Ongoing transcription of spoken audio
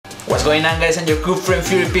What's going on, guys? I'm your good friend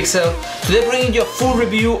Fury Pixel. Today bringing you a full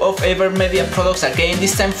review of AVerMedia products, again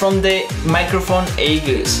this time from the microphone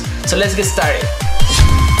Aegis. So let's get started.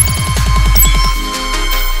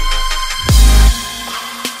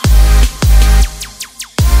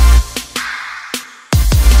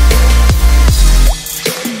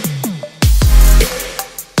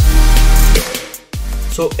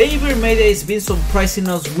 So AVerMedia has been surprising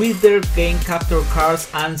us with their gain capture cards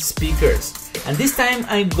and speakers. And this time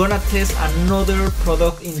I'm gonna test another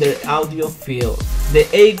product in their audio field, the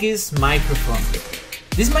Aegis microphone.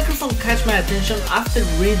 This microphone catch my attention after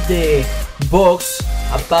read the box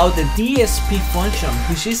about the DSP function,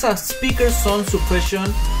 which is a speaker sound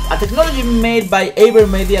suppression, a technology made by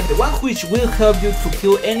AVerMedia, the one which will help you to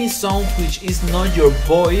kill any sound which is not your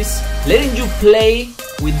voice, letting you play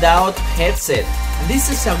without headset. And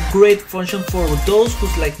this is a great function for those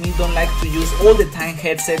who, like me, don't like to use all the time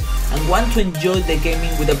headset and want to enjoy the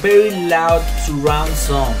gaming with a very loud surround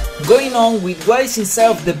sound. Going on with what is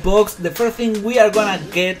inside of the box, the first thing we are gonna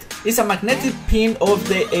get is a magnetic pin of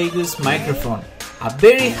the Aegis microphone. A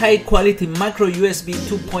very high quality micro USB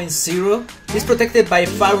 2.0. It's protected by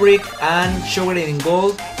fabric and showered in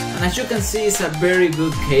gold, and as you can see, it's a very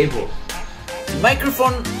good cable.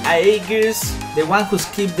 Microphone Aegis, the one who's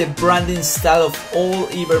keep the branding style of all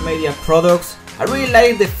AVerMedia products. I really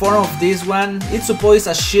like the form of this one. It's supposed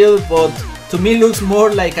a shield, but to me looks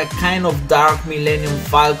more like a kind of dark Millennium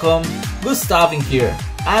Falcon. Good stuff in here.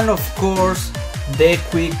 And of course, the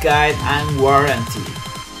quick guide and warranty.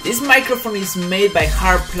 This microphone is made by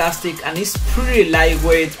hard plastic and is pretty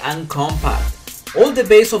lightweight and compact. All the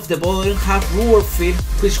base of the bottle have rubber feet,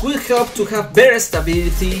 which will help to have better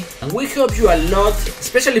stability and will help you a lot,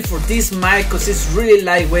 especially for this mic, because it's really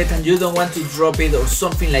lightweight and you don't want to drop it or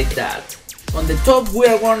something like that. On the top we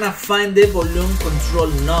are gonna find the volume control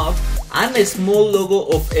knob and a small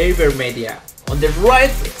logo of AVerMedia. On the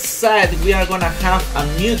right side we are gonna have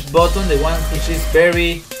a mute button, the one which is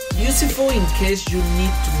very useful in case you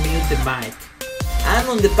need to mute the mic. And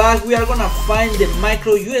on the back we are gonna find the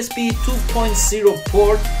micro USB 2.0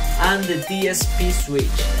 port and the DSP switch.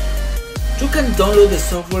 You can download the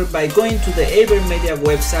software by going to the AVerMedia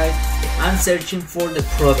website and searching for the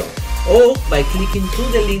product, or by clicking to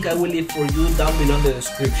the link I will leave for you down below in the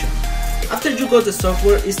description. After you got the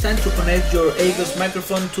software, it's time to connect your Aegis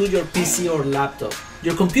microphone to your PC or laptop.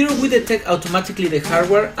 Your computer will detect automatically the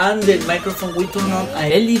hardware and the microphone will turn on an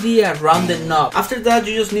LED around the knob. After that,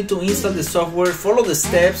 you just need to install the software, follow the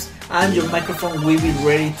steps, and your microphone will be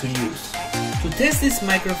ready to use. To test this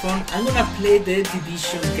microphone, I'm gonna play the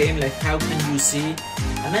Division game, like how can you see,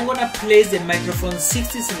 and I'm gonna place the microphone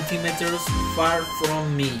 60 centimeters far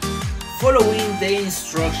from me, following the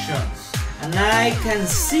instructions. And I can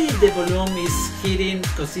see the volume is hitting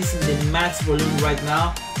because it's in the max volume right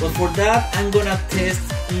now, but for that I'm gonna test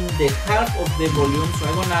in the half of the volume. So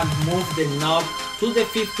I'm gonna move the knob to the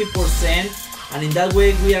 50%, and in that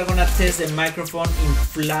way we are gonna test the microphone in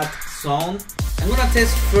flat sound. I'm gonna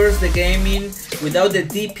test first the gaming without the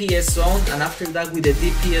DPS sound, and after that with the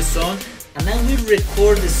DPS sound, and then we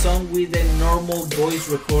record the song with the normal voice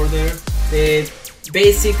recorder, the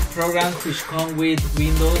basic program which comes with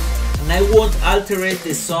Windows, and I won't alter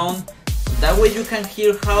the song. That way you can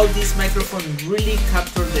hear how this microphone really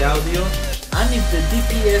captures the audio and if the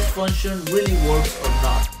DPS function really works or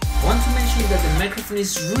not. I want to mention that the microphone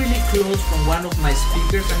is really close from one of my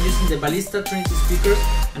speakers. I'm using the Ballista Trinity speakers,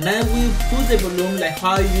 and I will put the volume like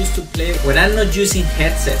how I used to play when I'm not using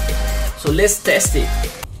headset. So let's test it.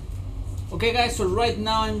 Okay guys, so right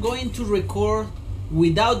now I'm going to record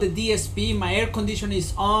without the DSP. My air conditioner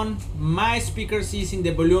is on, my speakers is in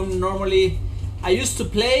the volume normally I used to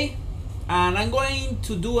play, and I'm going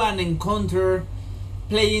to do an encounter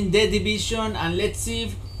playing the Division, and let's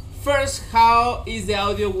see first how is the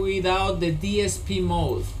audio without the DSP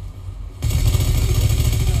mode.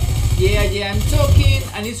 Yeah, I'm talking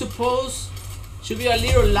and it's supposed should be a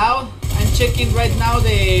little loud. I'm checking right now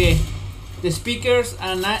the speakers,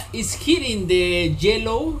 and it's hitting the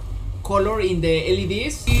yellow color in the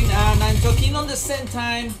LEDs, and I'm talking on the same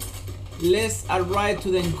time. Let's arrive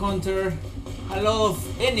to the encounter. A lot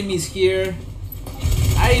of enemies here.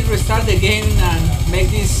 I restart the game and make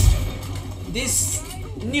this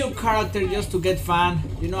new character just to get fun.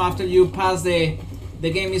 You know, after you pass the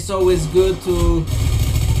game, it's always good to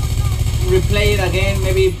replay it again.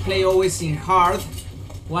 Maybe play always in hard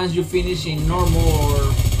once you finish in normal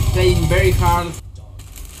or playing very hard.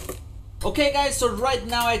 Okay guys, so right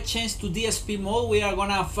now I changed to DSP mode. We are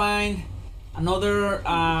gonna find another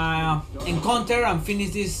encounter and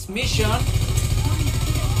finish this mission.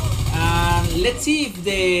 And let's see if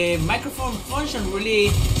the microphone function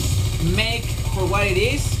really make for what it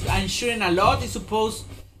is. I'm shooting a lot. It's supposed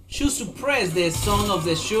to suppress the sound of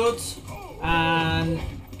the shoots, and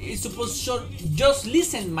it's supposed to just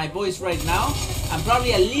listen my voice right now, and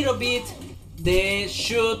probably a little bit the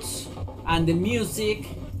shoots and the music,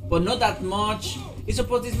 but not that much. It's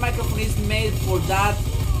supposed this microphone is made for that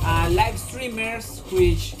live streamers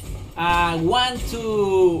which want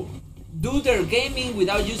to do their gaming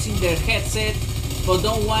without using their headset, but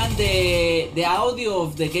don't want the audio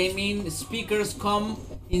of the gaming speakers come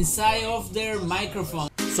inside of their microphone.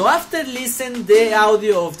 So after listening the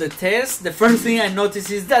audio of the test, the first thing I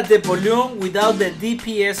noticed is that the volume without the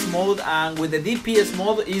DPS mode and with the DPS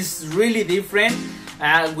mode is really different.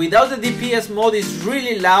 Without the DPS mode is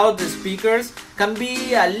really loud, the speakers can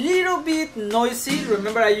be a little bit noisy.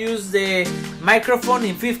 Remember, I use the microphone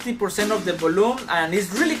in 50% of the volume and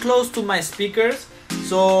it's really close to my speakers.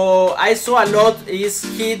 So I saw a lot is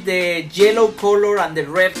hit the yellow color and the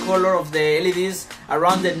red color of the LEDs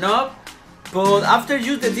around the knob. But after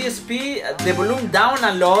use the DSP, the volume down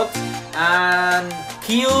a lot and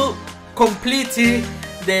kill completely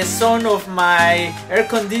the sound of my air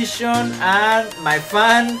condition and my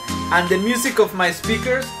fan and the music of my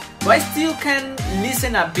speakers. But I still can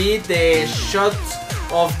listen a bit the shots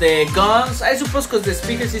of the guns, I suppose because the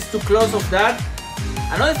speakers is too close of that.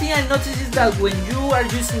 Another thing I noticed is that when you are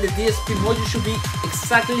using the DSP mode, you should be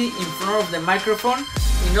exactly in front of the microphone.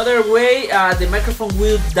 In other way, the microphone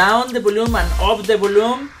will down the volume and up the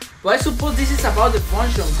volume. But I suppose this is about the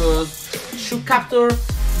function, because it should capture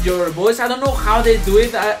your voice. I don't know how they do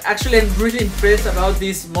it. Actually, I'm really impressed about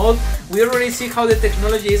this mode. We already see how the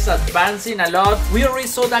technology is advancing a lot. We already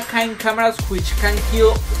saw that kind of cameras which can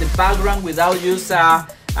kill the background without use a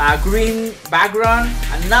green background,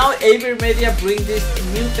 and now AVerMedia bring this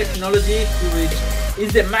new technology which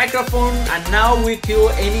is the microphone, and now we kill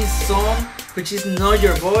any sound which is not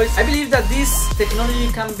your voice. I believe that this technology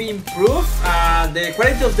can be improved. The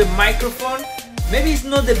quality of the microphone maybe it's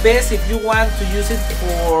not the best if you want to use it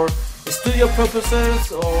for studio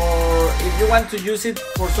purposes, or if you want to use it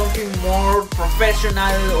for something more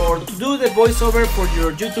professional or to do the voiceover for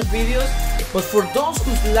your YouTube videos. But for those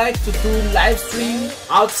who like to do live stream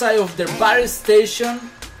outside of their bar station,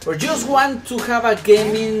 or just want to have a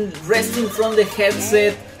gaming resting from the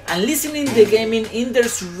headset and listening the gaming in their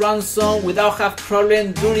surround sound without have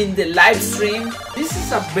problem during the live stream, this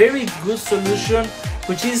is a very good solution,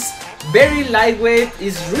 which is very lightweight,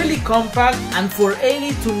 is really compact, and for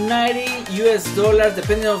 80 to 90 US dollars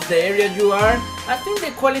depending on the area you are, I think the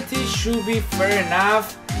quality should be fair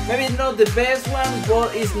enough. Maybe it's not the best one,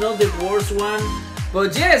 but it's not the worst one.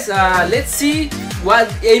 But yes, let's see what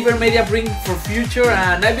AVerMedia bring for future,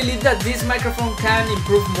 and I believe that this microphone can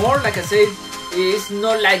improve more. Like I said, it's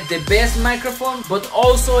not like the best microphone, but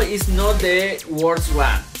also it's not the worst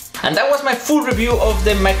one. And that was my full review of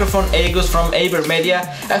the microphone Aegis from AVerMedia.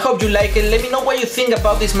 I hope you like it. Let me know what you think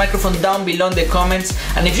about this microphone down below in the comments.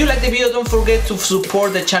 And if you like the video, don't forget to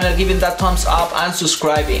support the channel, giving that thumbs up and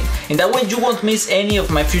subscribing. In that way you won't miss any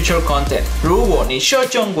of my future content. 如果你说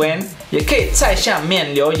中文，也可以在下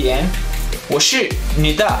面留言。我是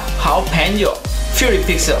你的好朋友 Fury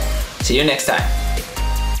Pixel. See you next time.